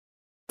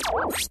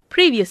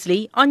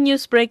Previously on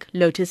Newsbreak,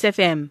 Lotus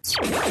FM.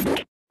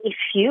 If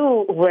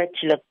you were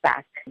to look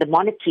back, the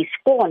monarchy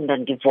scorned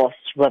on divorced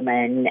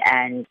women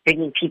and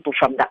bringing people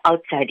from the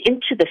outside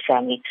into the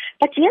family.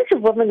 But here's a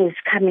woman who's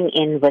coming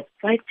in with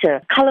quite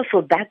a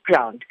colorful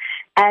background.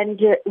 And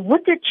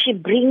with it, she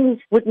brings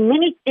with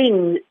many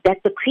things that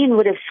the Queen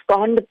would have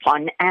scorned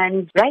upon.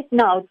 And right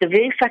now, the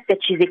very fact that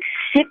she's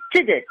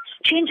accepted it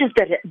changes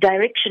the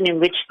direction in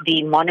which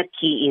the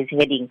monarchy is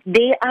heading.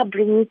 They are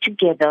bringing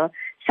together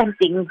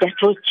something that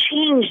will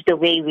change the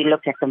way we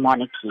look at the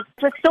monarchy.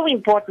 It was so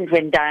important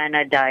when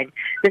Diana died.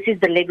 This is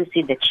the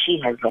legacy that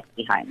she has left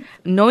behind.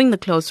 Knowing the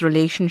close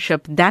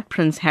relationship that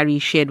Prince Harry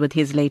shared with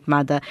his late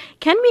mother,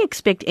 can we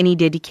expect any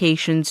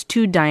dedications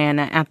to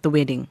Diana at the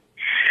wedding?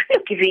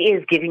 Look, if he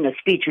is giving a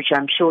speech, which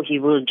I'm sure he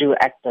will do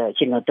at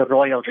the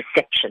royal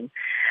reception,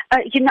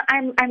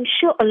 I'm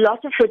sure a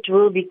lot of it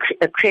will be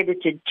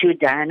accredited to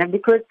Diana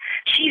because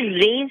she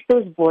raised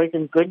those boys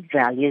in good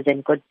values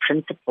and good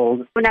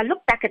principles. When I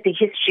look back at the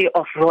history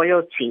of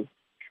royalty,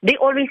 they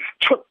always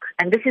took,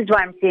 and this is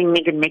why I'm saying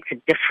Meghan makes a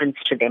difference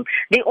to them,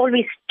 they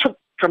always took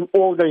from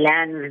all the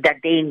lands that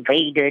they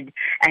invaded,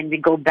 and we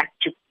go back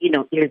to,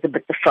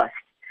 Elizabeth I.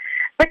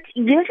 But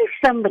there is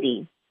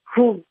somebody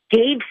who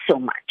gave so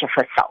much of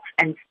herself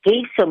and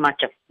gave so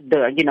much of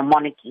the,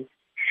 monarchy.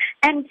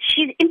 And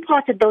she's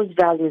imparted those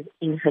values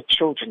in her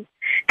children.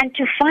 And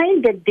to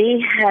find that they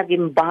have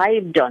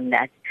imbibed on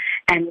that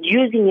and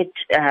using it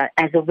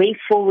as a way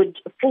forward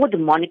for the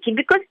monarchy,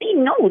 because they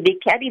know they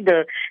carry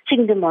the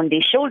kingdom on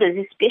their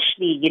shoulders,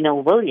 especially,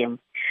 William.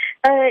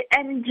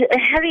 And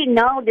Harry,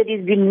 now that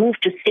he's been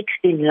moved to sixth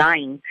in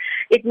line,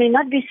 it may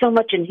not be so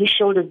much on his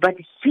shoulders, but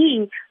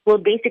he will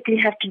basically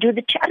have to do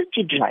the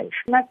charity drive.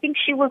 And I think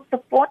she will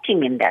support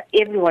him in that.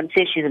 Everyone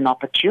says she's an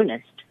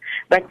opportunist.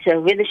 But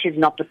whether she's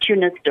an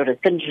opportunist or a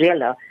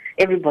Cinderella,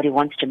 everybody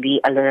wants to be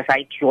a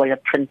right royal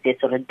princess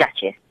or a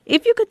duchess.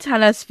 If you could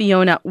tell us,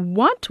 Fiona,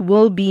 what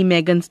will be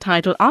Meghan's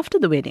title after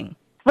the wedding?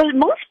 Well,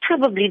 most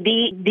probably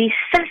the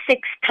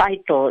Sussex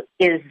title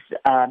is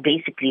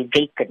basically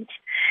vacant.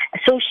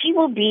 So she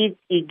will be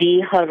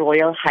Her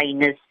Royal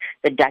Highness,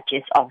 the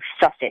Duchess of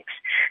Sussex.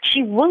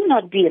 She will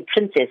not be a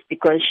princess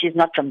because she's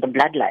not from the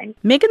bloodline.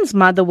 Meghan's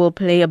mother will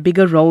play a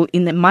bigger role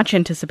in the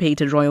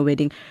much-anticipated royal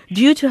wedding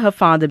due to her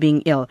father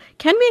being ill.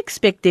 Can we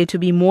expect there to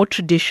be more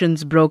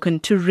traditions broken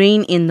to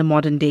rein in the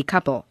modern-day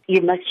couple?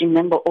 You must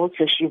remember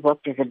also she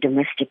worked as a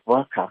domestic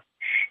worker.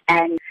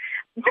 And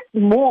what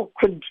more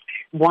could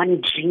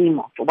one dream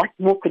of? What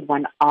more could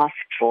one ask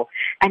for?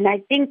 And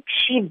I think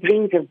she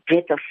brings a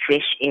breath of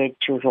fresh air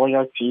to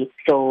royalty.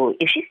 So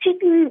if she's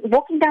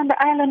walking down the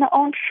aisle on her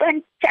own,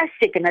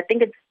 fantastic. And I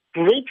think it's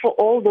great for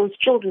all those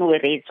children who were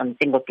raised on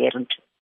single parent.